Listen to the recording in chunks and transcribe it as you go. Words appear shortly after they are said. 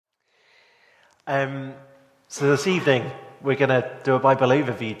Um, so this evening, we're going to do a Bible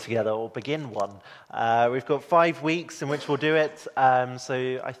overview together, or begin one. We've got 5 weeks in which we'll do it.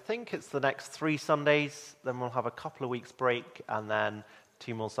 So I think it's the next 3 Sundays, then we'll have a couple of weeks break, and then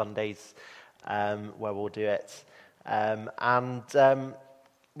 2 more Sundays where we'll do it. We're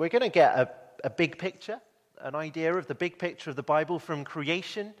going to get a big picture, an idea of the big picture of the Bible from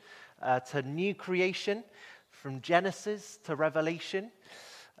creation to new creation, from Genesis to Revelation.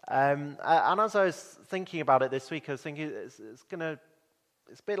 And as I was thinking about it this week, I was thinking it's a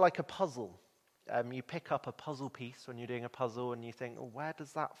bit like a puzzle. You pick up a puzzle piece when you're doing a puzzle, and you think, oh, where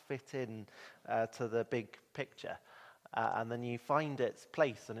does that fit in to the big picture? And then you find its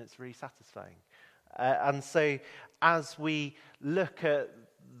place, and it's really satisfying. And so, as we look at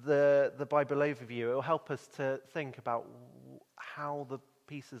the Bible overview, it will help us to think about how the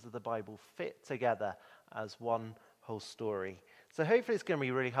pieces of the Bible fit together as one whole story. So hopefully it's going to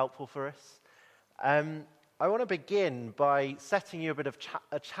be really helpful for us. I want to begin by setting you a bit of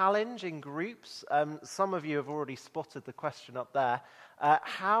a challenge in groups. Some of you have already spotted the question up there.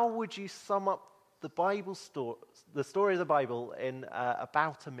 How would you sum up the Bible the story of the Bible in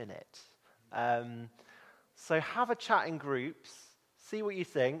about a minute? So have a chat in groups, see what you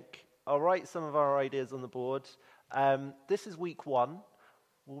think. I'll write some of our ideas on the board. This is week 1.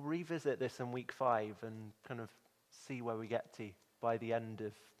 We'll revisit this in week 5 and kind of see where we get to by the end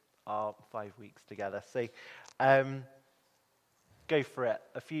of our 5 weeks together. So go for it,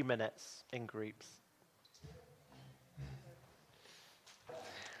 a few minutes in groups.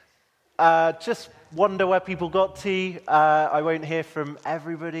 Just wonder where people got to. I won't hear from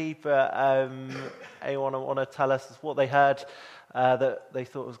everybody, but anyone want to tell us what they heard that they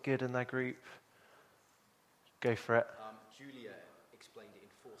thought was good in their group? Go for it. Julia explained it in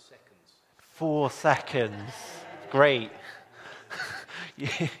 4 seconds. 4 seconds. Great.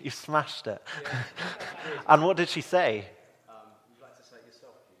 You smashed it. Yeah. And what did she say? Would you like to say it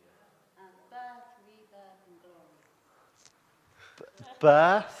yourself, Julia?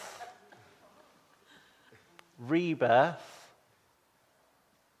 Birth, rebirth, and glory.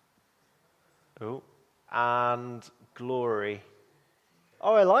 Birth, rebirth, and glory.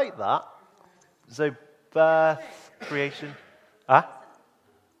 Oh, I like that. So birth, creation.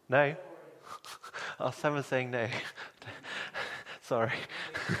 No. Oh, someone's saying no. Sorry.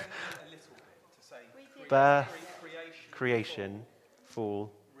 A little bit to say Birth, creation,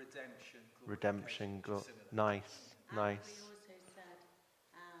 fall, redemption, redemption, nice. And we also said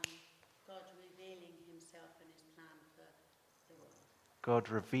God revealing himself and his plan for the world. God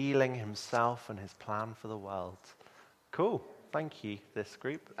revealing himself and his plan for the world. Cool. Thank you, this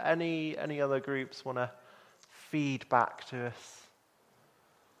group. Any other groups want to feed back to us?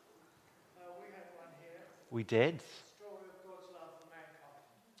 We had one here. We did. Story of God's love for mankind.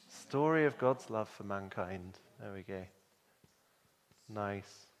 Story of God's love for mankind. There we go.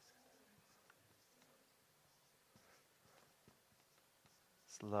 Nice.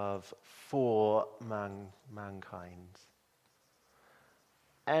 It's love for mankind.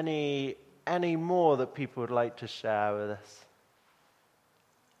 Any more that people would like to share with us?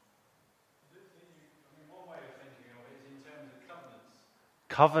 One way of thinking of it is in terms of covenants.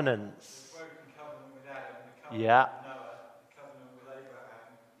 Covenants. The broken covenant with Adam, the covenant Yeah. with Noah, the covenant with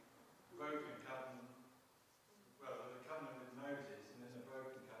Abraham, broken covenant, the covenant with Moses, and then the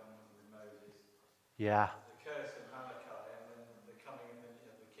broken covenant with Moses, Yeah. the curse of Malachi, and then the coming of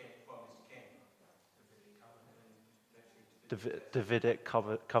the king, promised king. Davidic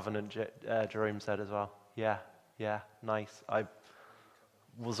covenant, Jerome said as well. Yeah, nice. I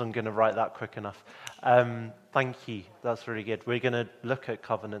wasn't going to write that quick enough. Thank you. That's really good. We're going to look at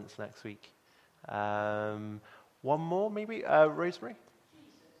covenants next week. One more, maybe? Rosemary?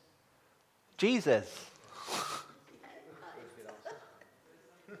 Jesus.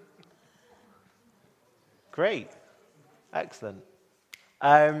 Great. Excellent.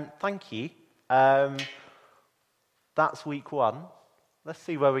 Thank you. That's week 1. Let's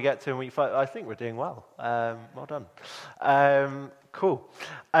see where we get to in week 5. I think we're doing well. Well done. Cool.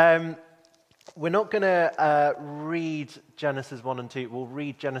 We're not going to read Genesis 1 and 2. We'll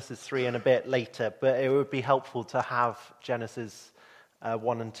read Genesis 3 in a bit later, but it would be helpful to have Genesis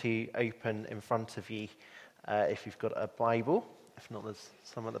 1 and 2 open in front of you if you've got a Bible. If not, there's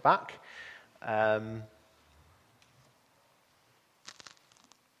some at the back.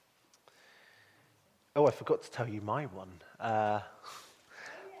 Oh, I forgot to tell you my one.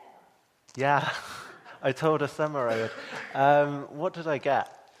 Yeah, I told us I would. What did I get?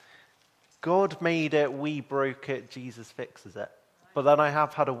 God made it, we broke it, Jesus fixes it. But then I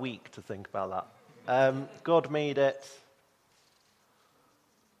have had a week to think about that. God made it,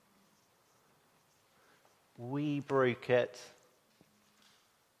 We broke it,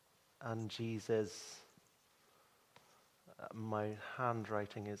 and Jesus, my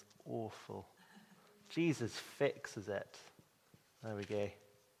handwriting is awful. Jesus fixes it. There we go.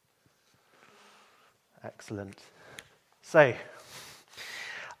 Excellent. So,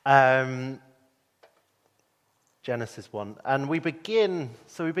 Genesis 1. And we begin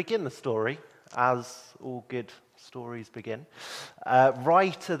the story, as all good stories begin,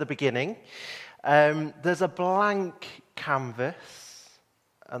 right at the beginning. There's a blank canvas,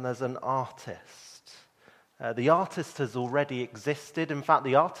 and there's an artist. The artist has already existed. In fact,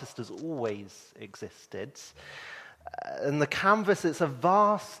 the artist has always existed. And the canvas, it's a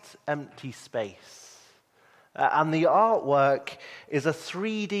vast empty space. And the artwork is a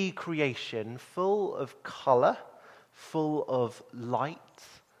 3D creation full of color, full of light,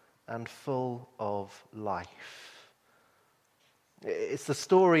 and full of life. It's the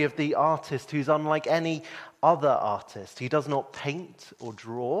story of the artist who's unlike any other artist. He does not paint or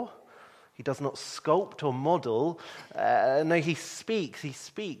draw. He does not sculpt or model. No, he speaks,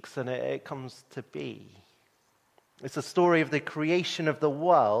 and it comes to be. It's the story of the creation of the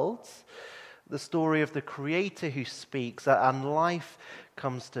world, the story of the Creator who speaks, and life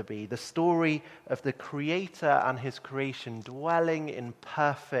comes to be. The story of the Creator and his creation dwelling in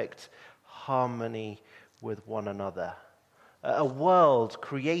perfect harmony with one another. A world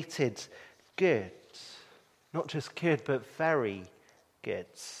created good. Not just good, but very good.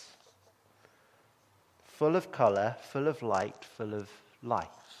 Full of color, full of light, full of life.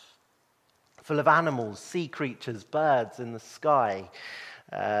 Full of animals, sea creatures, birds in the sky.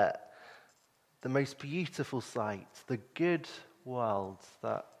 The most beautiful sight, the good world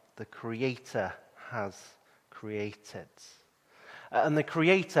that the Creator has created. And the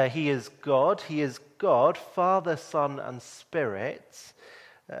Creator, he is God. He is God, Father, Son, and Spirit.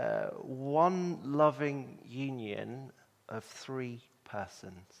 One loving union of three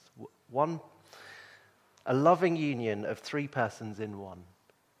persons. A loving union of three persons in one.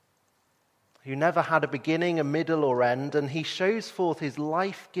 Who never had a beginning, a middle, or end, and he shows forth his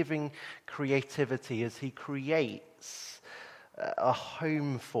life-giving creativity as he creates a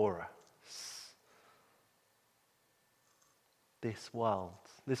home for us. This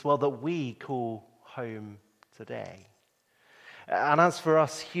world that we call home today. And as for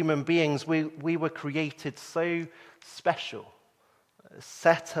us human beings, we were created so special,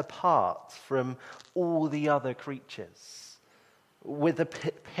 set apart from all the other creatures, with the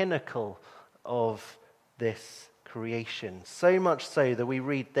pinnacle of this creation. So much so that we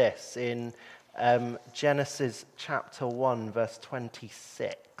read this in Genesis chapter 1, verse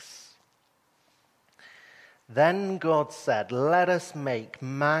 26. Then God said, "Let us make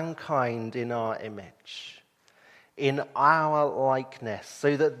mankind in our image, in our likeness,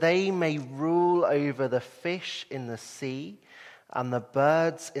 so that they may rule over the fish in the sea and the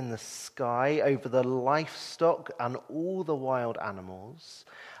birds in the sky, over the livestock and all the wild animals,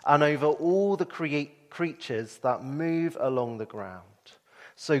 and over all the creatures that move along the ground."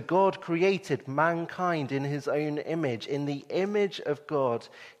 So God created mankind in his own image. In the image of God,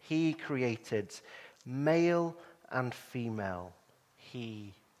 he created male and female.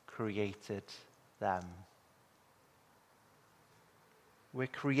 He created them. We're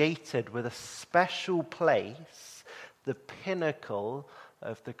created with a special place, the pinnacle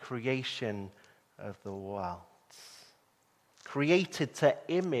of the creation of the world. Created to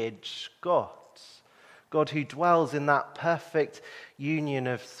image God. God who dwells in that perfect union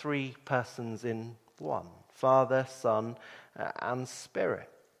of three persons in one. Father, Son, and Spirit.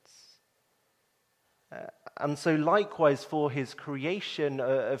 And so likewise for his creation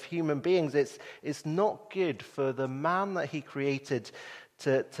of human beings, it's not good for the man that he created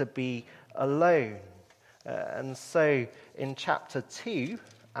to be alone. And so in chapter 2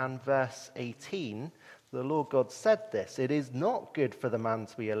 and verse 18, the Lord God said this, "It is not good for the man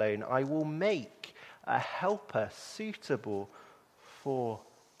to be alone. I will make a helper suitable for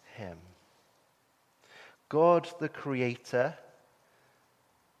him." God the Creator,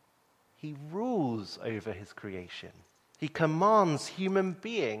 he rules over his creation. He commands human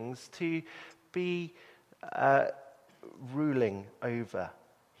beings to be ruling over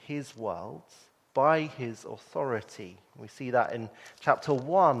his world by his authority. We see that in chapter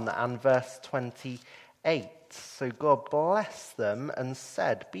 1 and verse 28. So God blessed them and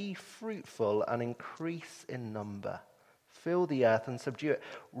said, "Be fruitful and increase in number. Fill the earth and subdue it.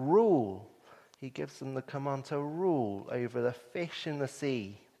 Rule." He gives them the command to rule over the fish in the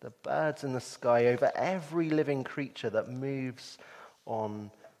sea, the birds in the sky, over every living creature that moves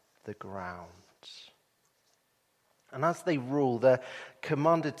on the ground. And as they rule, they're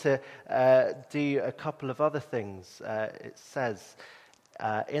commanded to do a couple of other things. It says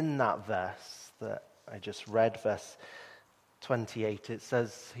in that verse that I just read, verse 28, it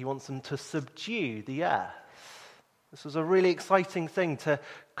says he wants them to subdue the earth. This was a really exciting thing, to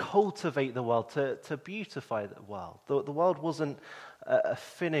cultivate the world, to beautify the world. The world wasn't a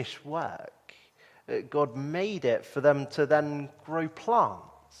finished work. God made it for them to then grow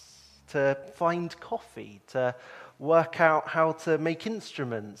plants, to find coffee, to work out how to make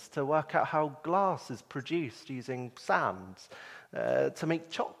instruments, to work out how glass is produced using sand, to make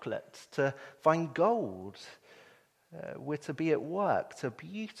chocolate, to find gold. We're to be at work to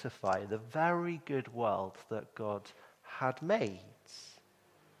beautify the very good world that God had made.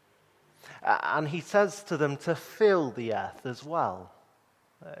 And he says to them to fill the earth as well,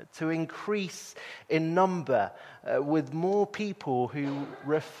 to increase in number with more people who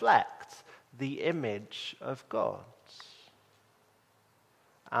reflect the image of God.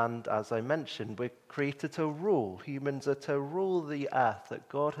 And as I mentioned, we're created to rule. Humans are to rule the earth that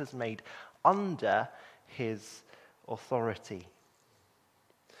God has made under his authority.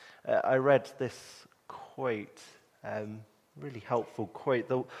 I read this quote, really helpful quote.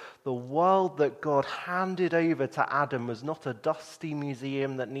 The world that God handed over to Adam was not a dusty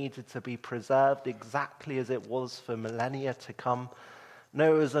museum that needed to be preserved exactly as it was for millennia to come.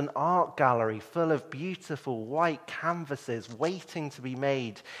 No, it was an art gallery full of beautiful white canvases waiting to be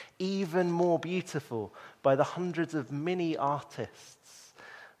made, even more beautiful by the hundreds of mini artists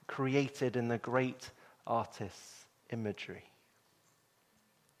created in the great artist's imagery.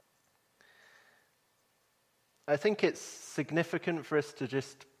 I think it's significant for us to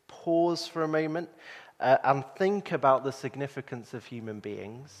just pause for a moment and think about the significance of human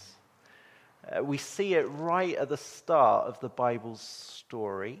beings. We see it right at the start of the Bible's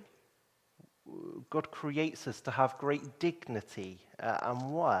story. God creates us to have great dignity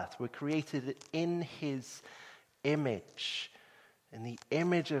and worth. We're created in his image. In the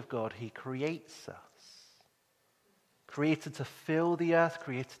image of God, he creates us. Created to fill the earth,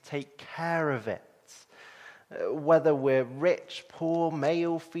 created to take care of it. Whether we're rich, poor,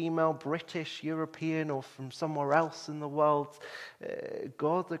 male, female, British, European, or from somewhere else in the world,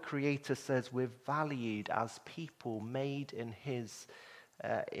 God the Creator says we're valued as people made in his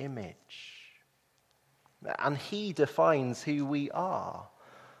image. And he defines who we are.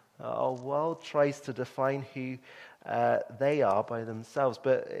 Our world tries to define who they are by themselves,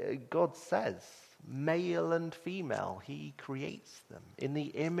 but God says male and female, he creates them. In the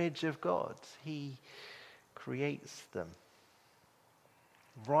image of God, he creates them.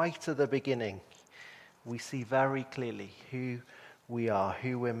 Right at the beginning, we see very clearly who we are,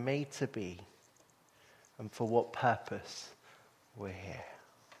 who we're made to be, and for what purpose we're here.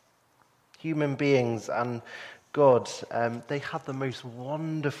 Human beings and God, they had the most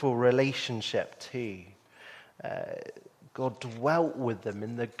wonderful relationship too. God dwelt with them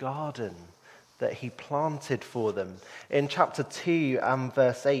in the garden that he planted for them. In chapter 2 and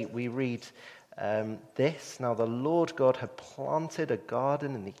verse 8, we read this: "Now the Lord God had planted a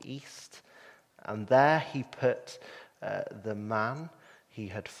garden in the east, and there he put the man he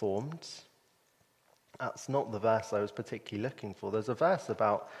had formed." That's not the verse I was particularly looking for. There's a verse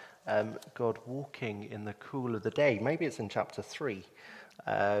about God walking in the cool of the day. Maybe it's in chapter 3.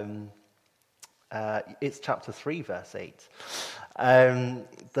 It's chapter 3, verse 8.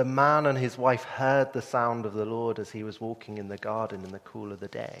 The man and his wife heard the sound of the Lord as he was walking in the garden in the cool of the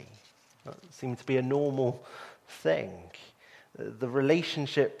day. That seemed to be a normal thing. The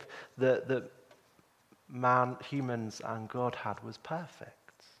relationship that humans and God had was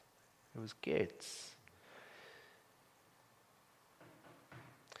perfect. It was good.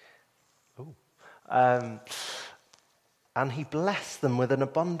 And he blessed them with an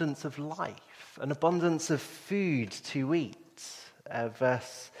abundance of life, an abundance of food to eat.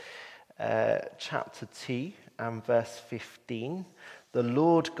 Chapter 2 and verse 15. "The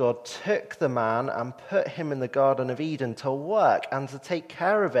Lord God took the man and put him in the Garden of Eden to work and to take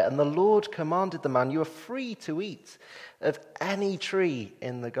care of it. And the Lord commanded the man, 'You are free to eat of any tree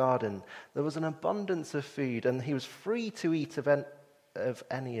in the garden.' There was an abundance of food, and he was free to eat of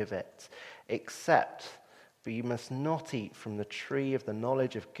any of it, except but you must not eat from the tree of the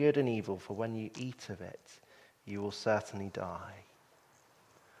knowledge of good and evil, for when you eat of it, you will certainly die."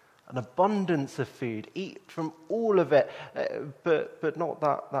 An abundance of food, eat from all of it, but not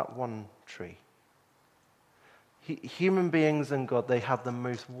that one tree. Human beings and God, they had the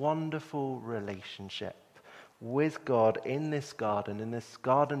most wonderful relationship with God in this garden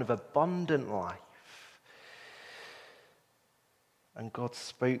of abundant life. And God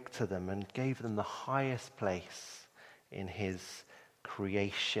spoke to them and gave them the highest place in his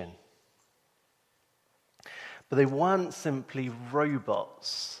creation. But they weren't simply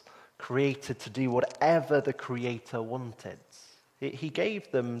robots created to do whatever the Creator wanted. He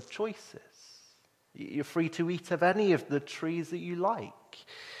gave them choices. You're free to eat of any of the trees that you like,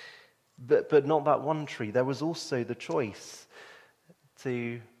 but not that one tree. There was also the choice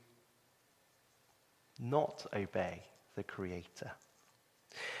to not obey the Creator.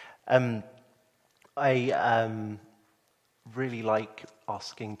 I really like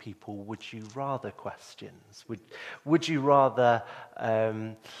asking people, would you rather questions? Would you rather...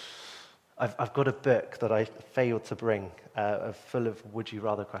 I've got a book that I failed to bring full of would you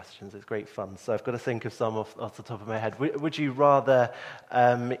rather questions. It's great fun. So I've got to think of some off the top of my head. Would you rather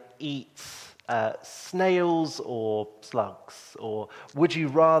eat snails or slugs? Or would you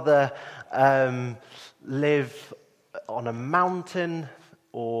rather live on a mountain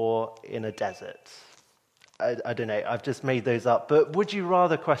or in a desert? I don't know. I've just made those up. But would you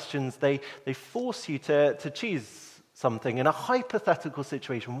rather questions, they force you to choose something in a hypothetical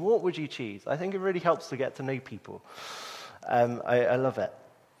situation. What would you choose? I think it really helps to get to know people. I love it.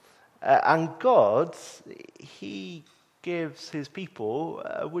 And God, he gives his people,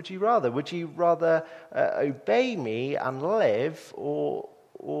 would you rather? Would you rather obey me and live or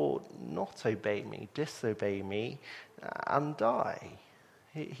not obey me, disobey me and die?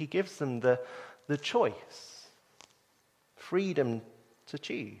 He gives them the choice, freedom to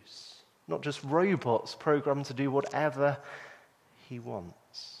choose. Not just robots programmed to do whatever he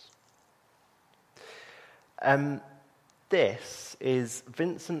wants. This is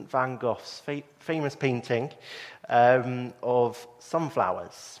Vincent van Gogh's famous painting of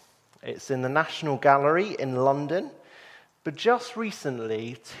sunflowers. It's in the National Gallery in London. But just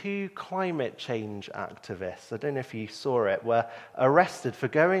recently, 2 climate change activists, I don't know if you saw it, were arrested for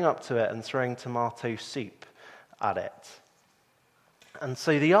going up to it and throwing tomato soup at it. And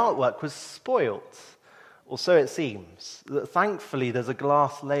so the artwork was spoilt, or so it seems. Thankfully, there's a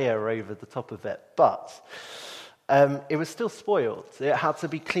glass layer over the top of it, but it was still spoilt. It had to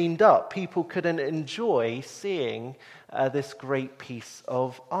be cleaned up. People couldn't enjoy seeing this great piece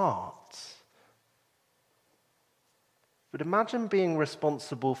of art. But imagine being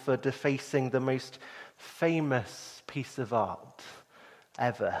responsible for defacing the most famous piece of art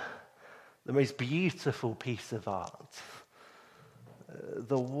ever, the most beautiful piece of art.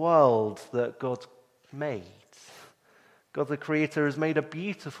 The world that God made. God the Creator has made a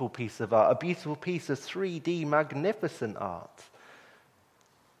beautiful piece of art, a beautiful piece of 3D magnificent art.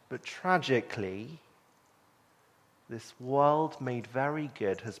 But tragically, this world made very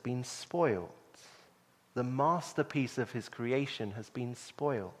good has been spoiled. The masterpiece of his creation has been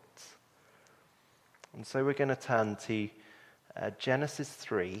spoiled. And so we're going to turn to Genesis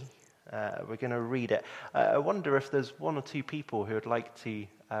 3. We're going to read it. I wonder if there's 1 or 2 people who would like to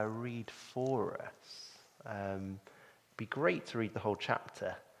read for us. It'd be great to read the whole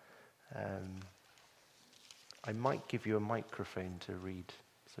chapter. I might give you a microphone to read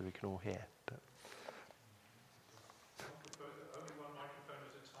so we can all hear. But... Only one microphone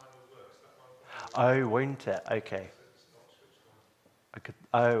at a time will work. That one. Oh, won't it? Okay.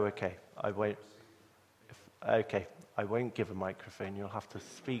 Okay. I won't. Okay. I won't give a microphone. You'll have to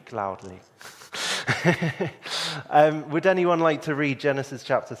speak loudly. Would anyone like to read Genesis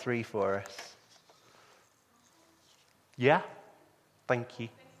chapter 3 for us? Yeah? Thank you.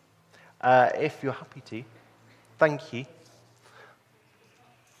 If you're happy to. Thank you.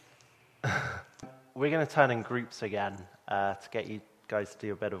 We're going to turn in groups again to get you guys to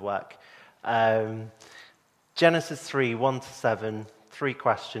do a bit of work. Genesis 3, 1-7, 3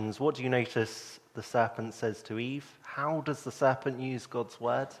 questions. What do you notice the serpent says to Eve? How does the serpent use God's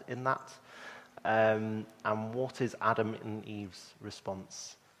word in that? And what is Adam and Eve's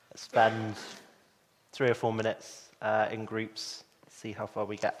response? Spend 3 or 4 minutes in groups, see how far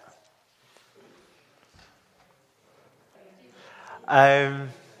we get.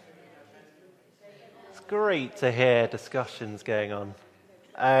 It's great to hear discussions going on.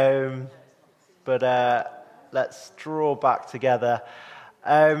 But let's draw back together.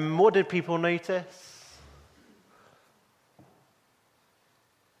 What did people notice?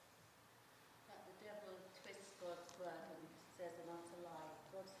 That the devil twists God's word and says an utter lie.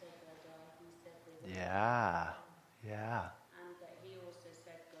 God said they'll die, he said they will. Yeah. And that he also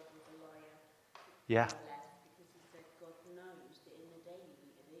said God was a liar. Yeah. Because he said God knows that in the day you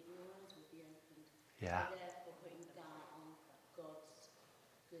eat of it, your eyes will be opened. Yeah. So therefore putting down on God's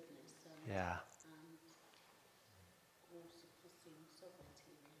goodness and Yeah. all surpassing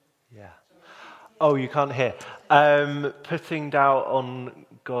sovereignty, really. Yeah. Oh, you can't hear. Putting doubt on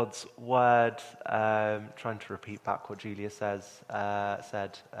God's word, trying to repeat back what Julia said,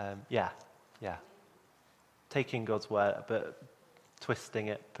 yeah. Taking God's word, but twisting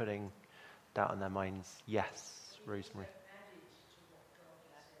it, putting doubt in their minds. Yes, Rosemary.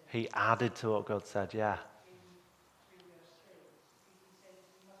 He added to what God said, yeah.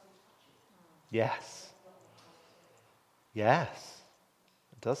 Yes. Yes.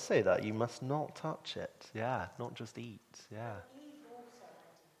 It does say that. You must not touch it. Yeah, not just eat. Yeah.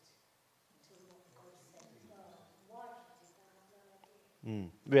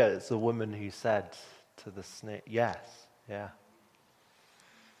 Yeah, it's the woman who said to the snake, yes, yeah.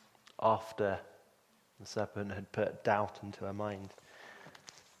 After the serpent had put doubt into her mind.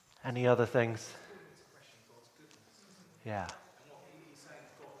 Any other things? Yeah.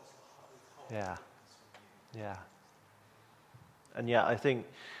 Yeah. Yeah. And yeah, I think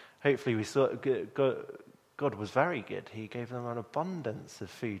hopefully we saw God was very good. He gave them an abundance of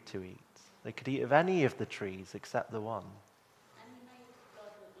food to eat. They could eat of any of the trees except the one. And he made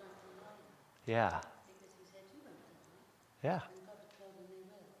God look like a lion. Yeah. Because he said, you won't die. Yeah. And God told them they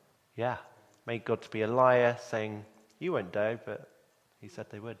will. Yeah. Made God to be a liar, saying, you won't die, but he said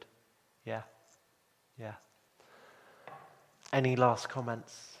they would. Yeah. Yeah. Any last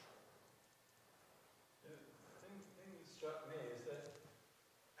comments? The thing that struck me is that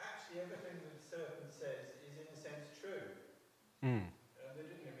actually everything that the serpent says is in a sense true. They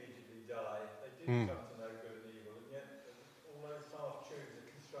didn't immediately die. They did come to know good and evil, and yet all those half-truths are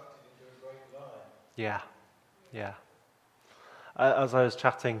constructed into a great lie. Yeah. Yeah. As I was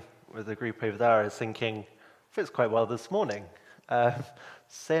chatting with the group over there, I was thinking, fits quite well this morning.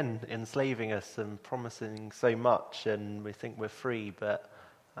 Sin enslaving us and promising so much, and we think we're free, but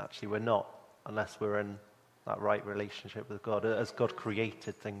actually we're not, unless we're in that right relationship with God, as God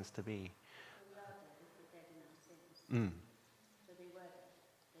created things to be. We are dead if we're dead in our sins. So they were dead.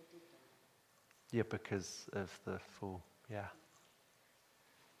 They did die. Yeah, because of the fall. Yeah.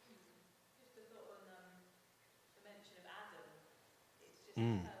 Just a thought on the mention of Adam. It's just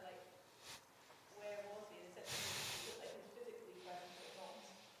kind of like, where was he? In a sense, he looked like he was physically present, but not.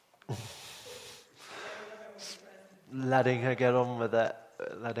 Letting her get on with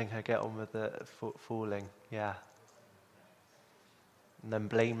it. Falling. Yeah. And then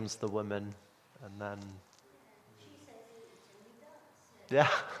blames the woman, and then. Yeah.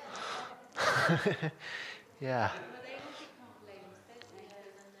 Yeah. But they all become blameless, don't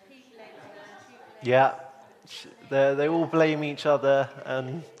they? He blames her, she blames Yeah. They all blame each other,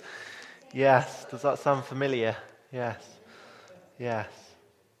 and yes. Does that sound familiar? Yes. Yes.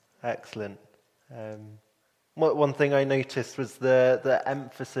 Excellent. One thing I noticed was the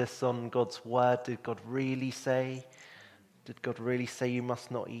emphasis on God's word. Did God really say? Did God really say you must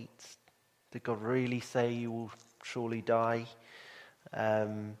not eat? Did God really say you will surely die?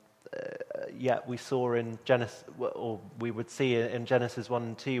 Yeah, we saw in Genesis, or we would see in Genesis 1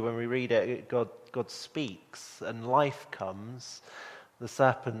 and 2 when we read it, God speaks and life comes. The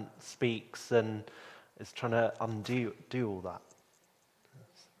serpent speaks and is trying to do all that. And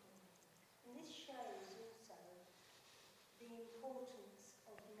this shows also the importance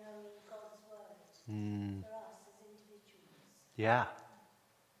of knowing God's word for us as individuals. Yeah.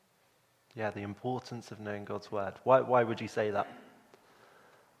 Yeah, the importance of knowing God's word. Why would you say that?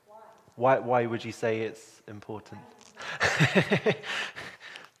 Why would you say it's important?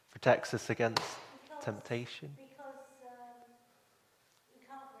 Protects us against temptation. Because we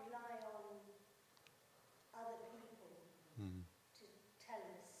can't rely on other people to tell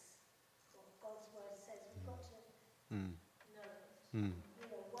us what God's word says. We've got to know it.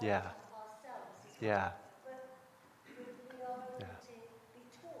 Work Yeah. out ourselves as well. Yeah. But we are able to be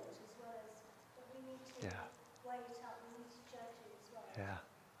taught as well as, but we need to Yeah. weigh it up. We need to judge it as well. Yeah.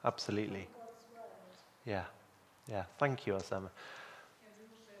 Absolutely. God's word. Yeah. Yeah. Thank you, Osama. And we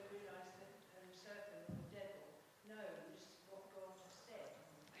also realise that the serpent, the devil, knows what God has said.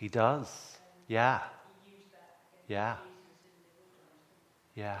 He does. Yeah. He used that against Yeah. Jesus in the wilderness,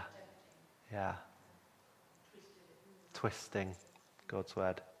 Yeah. tempting, Yeah. twisted it. Twisting God's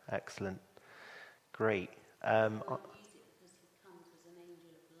word. Excellent. Great. can't use it because he comes as an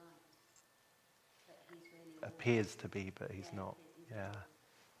angel of light. But he's really Appears to be, but he's not. Yeah.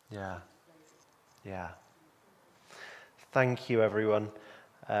 Yeah. Yeah. Thank you, everyone.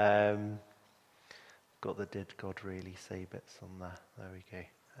 Got the did God really say bits on there. There we go.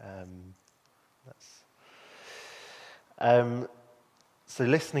 So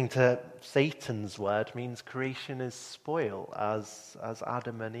listening to Satan's word means creation is spoil as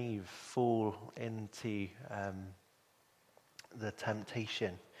Adam and Eve fall into the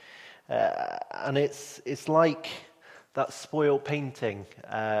temptation. And it's like that spoiled painting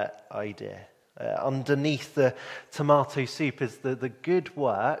idea. Underneath the tomato soup is the good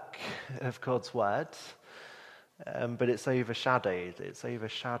work of God's word, but it's overshadowed. It's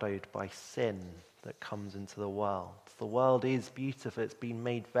overshadowed by sin that comes into the world. The world is beautiful. It's been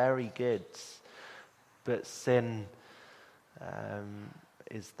made very good, but sin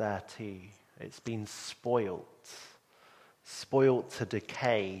is there too. It's been spoilt to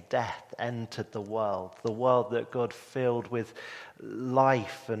decay. Death entered the world that God filled with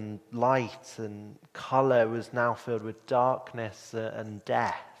life and light and colour was now filled with darkness and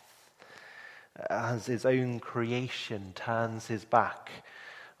death, as his own creation turns his back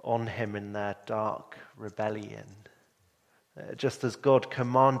on him in their dark rebellion. Just as God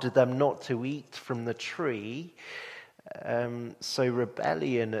commanded them not to eat from the tree, so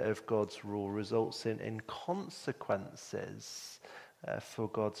rebellion of God's rule results in consequences for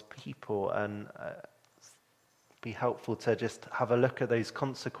God's people, and be helpful to just have a look at those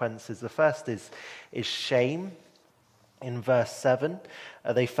consequences. The first is shame. In verse 7,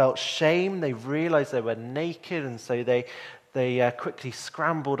 they felt shame. They realized they were naked, and so they quickly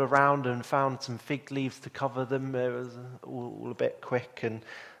scrambled around and found some fig leaves to cover them. It was all a bit quick, and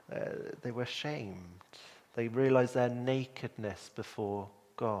they were shamed. They realized their nakedness before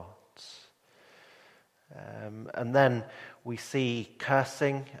God. And then we see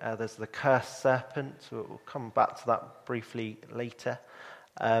cursing. There's the cursed serpent. We'll come back to that briefly later.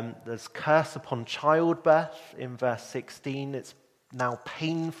 There's curse upon childbirth in verse 16. It's now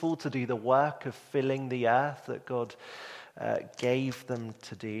painful to do the work of filling the earth that God gave them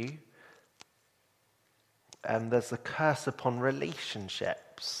to do. And there's the curse upon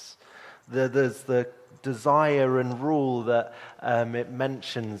relationships. There's the desire and rule that it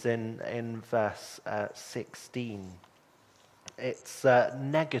mentions in verse 16. It's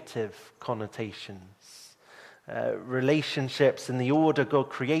negative connotations. Relationships in the order God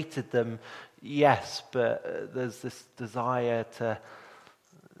created them, yes, but there's this desire to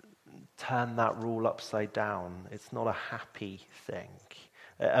turn that rule upside down. It's not a happy thing.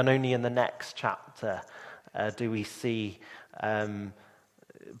 And only in the next chapter do we see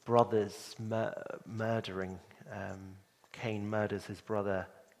brothers murdering. Cain murders his brother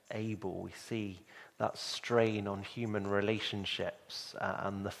Abel. We see that strain on human relationships,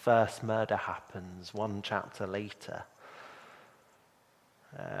 and the first murder happens one chapter later.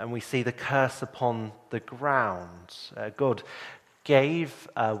 And we see the curse upon the ground. God gave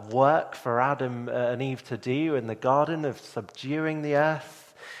work for Adam and Eve to do in the garden of subduing the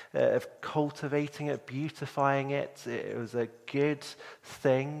earth, of cultivating it, beautifying it. It was a good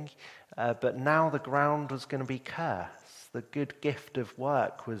thing, but now the ground was going to be cursed. The good gift of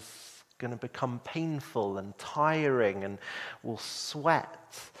work was going to become painful and tiring, and will sweat.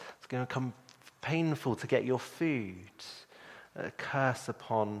 It's going to become painful to get your food. A curse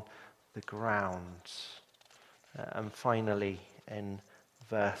upon the ground. And finally, in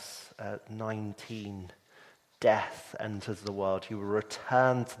verse 19, death enters the world. You will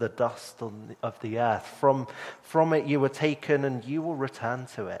return to the dust of the earth. From it you were taken, and you will return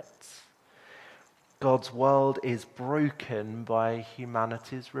to it. God's world is broken by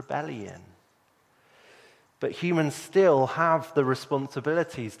humanity's rebellion. But humans still have the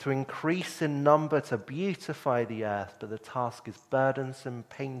responsibilities to increase in number, to beautify the earth, but the task is burdensome,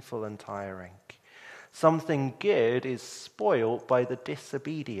 painful, and tiring. Something good is spoilt by the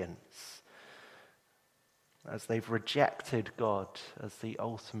disobedience, as they've rejected God as the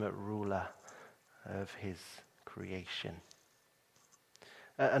ultimate ruler of his creation.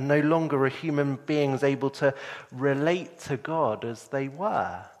 And no longer are human beings able to relate to God as they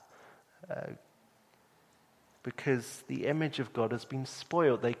were, because the image of God has been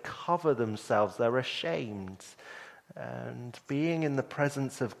spoiled. They cover themselves, they're ashamed. And being in the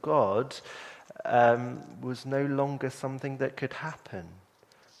presence of God was no longer something that could happen.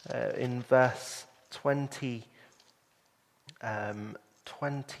 In verse 23,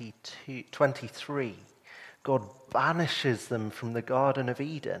 God banishes them from the Garden of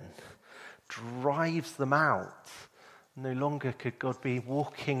Eden, drives them out. No longer could God be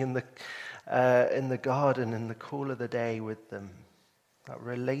walking in the garden in the cool of the day with them. That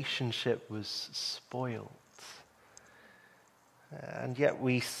relationship was spoiled. And yet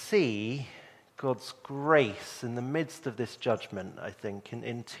we see God's grace in the midst of this judgment, I think,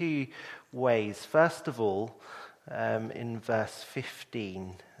 in two ways. First of all, in verse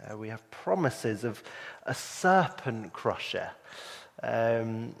 15, we have promises of a serpent crusher.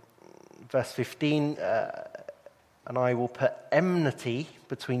 Verse 15, and I will put enmity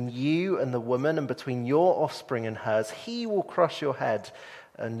between you and the woman, and between your offspring and hers. He will crush your head,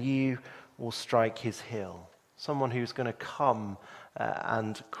 and you will strike his heel. someone who's going to come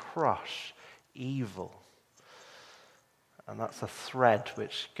and crush evil. And that's a thread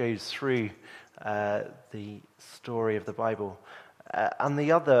which goes through the story of the Bible. And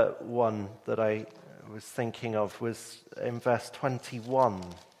the other one that I was thinking of was in verse 21.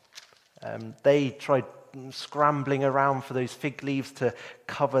 They tried scrambling around for those fig leaves to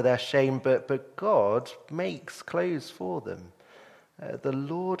cover their shame, but God makes clothes for them. The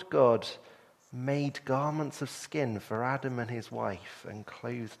Lord God made garments of skin for Adam and his wife and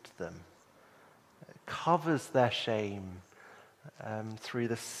clothed them. It covers their shame through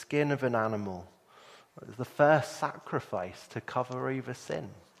the skin of an animal. It was the first sacrifice to cover over sin.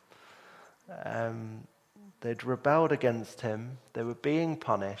 They'd rebelled against him. They were being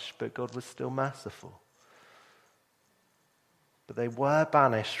punished, but God was still merciful. But they were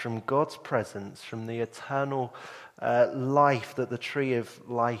banished from God's presence, from the eternal life that the tree of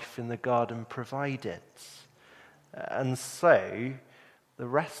life in the garden provided. And so, the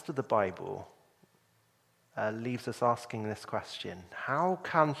rest of the Bible leaves us asking this question: how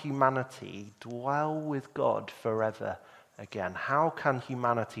can humanity dwell with God forever again? How can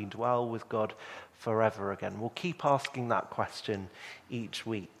humanity dwell with God forever again? We'll keep asking that question each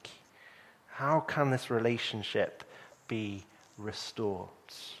week. How can this relationship be restored?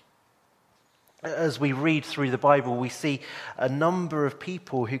 As we read through the Bible, we see a number of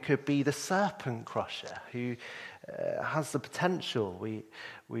people who could be the serpent crusher, who has the potential.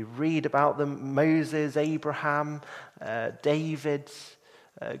 We read about them: Moses, Abraham, David,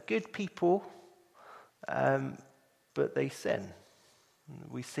 good people, but they sin.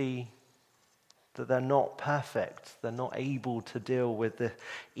 We see that they're not perfect. They're not able to deal with the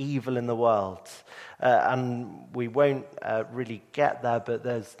evil in the world. And we won't really get there, but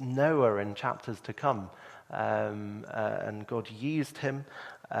there's Noah in chapters to come. And God used him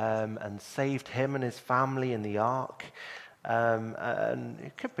and saved him and his family in the ark. And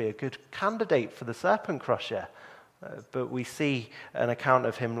it could be a good candidate for the serpent crusher. But we see an account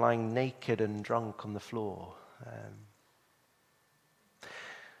of him lying naked and drunk on the floor.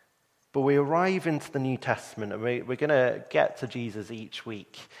 But we arrive into the New Testament, and we're going to get to Jesus each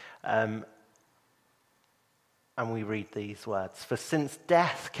week. And we read these words: "For since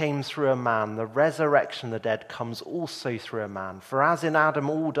death came through a man, the resurrection of the dead comes also through a man. For as in Adam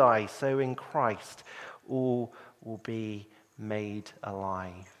all die, so in Christ all will be made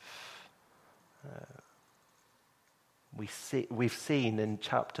alive." We've seen in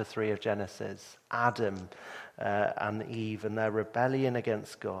chapter 3 of Genesis, Adam and Eve and their rebellion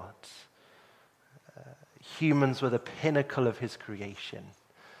against God. Humans were the pinnacle of his creation.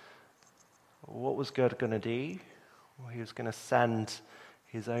 What was God going to do? Well, he was going to send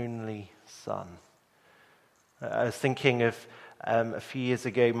his only son. I was thinking of a few years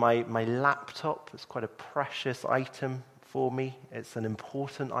ago, my laptop was quite a precious item for me. It's an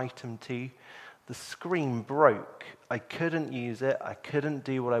important item too. The screen broke. I couldn't use it. I couldn't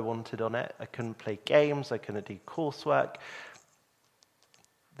do what I wanted on it. I couldn't play games. I couldn't do coursework.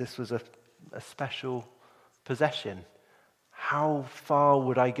 This was a special possession. How far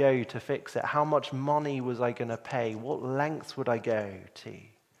would I go to fix it? How much money was I going to pay? What lengths would I go to?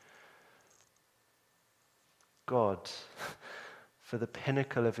 God, for the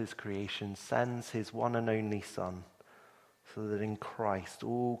pinnacle of his creation, sends his one and only Son so that in Christ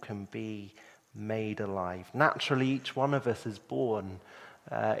all can be made alive. Naturally, each one of us is born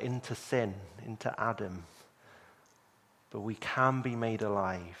into sin, into Adam. But we can be made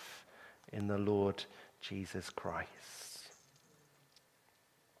alive in the Lord Jesus Christ.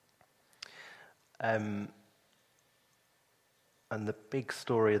 And the big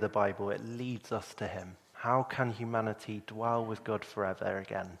story of the Bible, it leads us to him. How can humanity dwell with God forever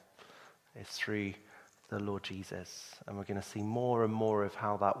again? It's through the Lord Jesus. And we're going to see more and more of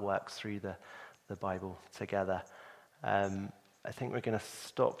how that works through the Bible together. I think we're going to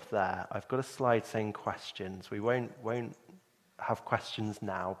stop there. I've got a slide saying questions. We won't have questions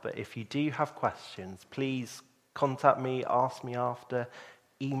now, but if you do have questions, please contact me, ask me after,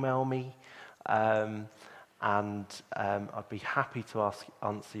 email me, and I'd be happy to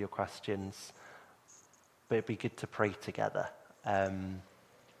answer your questions. But it'd be good to pray together.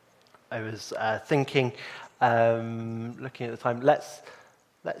 I was thinking, looking at the time, let's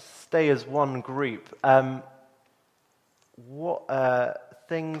stay as one group. What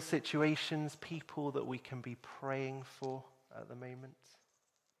things, situations, people that we can be praying for at the moment?